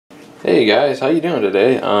Hey guys, how you doing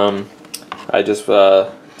today? I just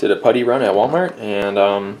did a putty run at Walmart,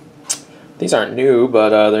 and these aren't new,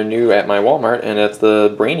 but they're new at my Walmart, and it's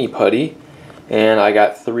the BRAINY putty, and I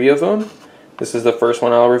got 3 of them. This is the first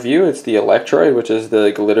one I'll review. It's the electroid, which is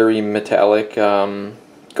the glittery metallic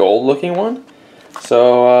gold looking one.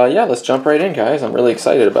 So yeah, let's jump right in, guys. I'm really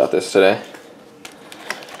excited about this today.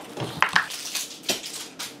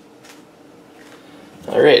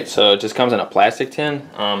 Alright, so it just comes in a plastic tin.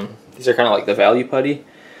 These are kind of like the value putty,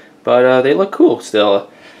 but they look cool still.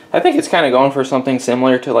 I think it's kind of going for something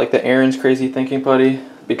similar to like the Aaron's Crazy Thinking putty,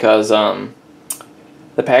 because the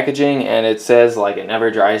packaging, and it says like it never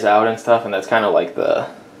dries out and stuff, and that's kind of like the,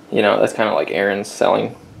 that's kind of like Aaron's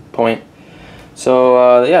selling point.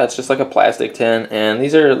 So yeah, it's just like a plastic tin, and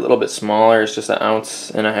these are a little bit smaller. It's just 1.5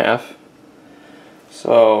 ounces.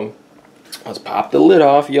 So let's pop the lid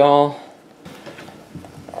off, y'all.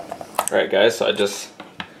 Alright guys, so I just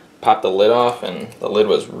popped the lid off, and the lid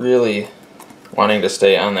was really wanting to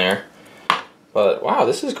stay on there. But wow,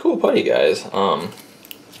 this is cool putty, guys.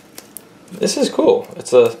 This is cool.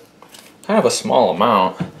 It's a kind of a small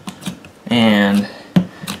amount, and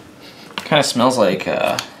kind of smells like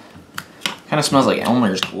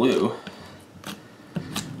Elmer's glue.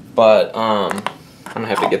 But I'm gonna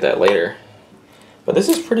have to get that later. But this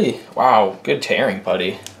is pretty, wow, good tearing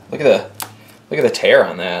putty. Look at the tear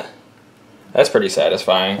on that. That's pretty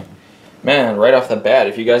satisfying. Man, right off the bat,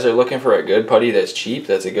 if you guys are looking for a good putty that's cheap,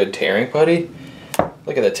 that's a good tearing putty,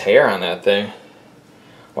 look at the tear on that thing.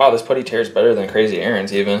 Wow, this putty tears better than Crazy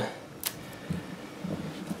Aaron's even.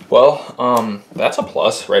 Well, that's a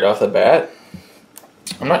plus right off the bat.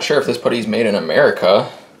 I'm not sure if this putty's made in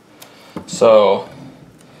America, so,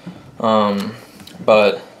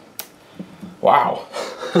 but, wow.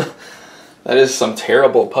 That is some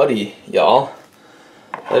terrible putty, y'all.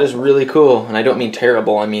 That is really cool, and I don't mean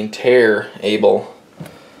terrible, I mean tear-able.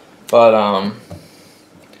 But,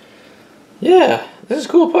 yeah, this is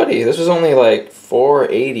cool putty. This was only like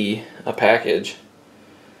 $4.80 a package.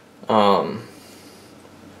 So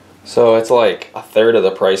it's like 1/3 of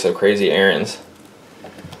the price of Crazy Aaron's.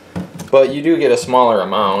 But you do get a smaller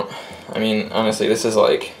amount. I mean, honestly, this is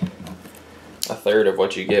like 1/3 of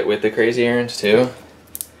what you get with the Crazy Aaron's too.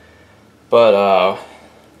 But,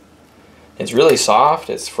 it's really soft.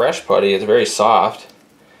 It's fresh putty. It's very soft,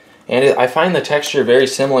 and I find the texture very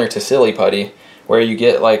similar to silly putty, where you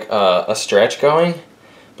get like a stretch going,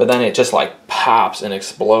 but then it just like pops and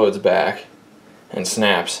explodes back and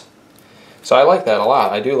snaps. So I like that a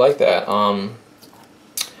lot. I do like that.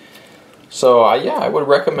 So yeah, I would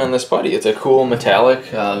recommend this putty. It's a cool metallic,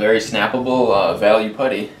 very snappable value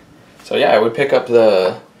putty. So yeah, I would pick up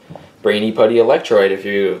the BRAINY Putty Electroid if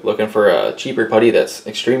you're looking for a cheaper putty that's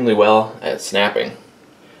extremely well at snapping.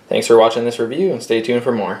 Thanks for watching this review, and stay tuned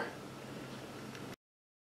for more.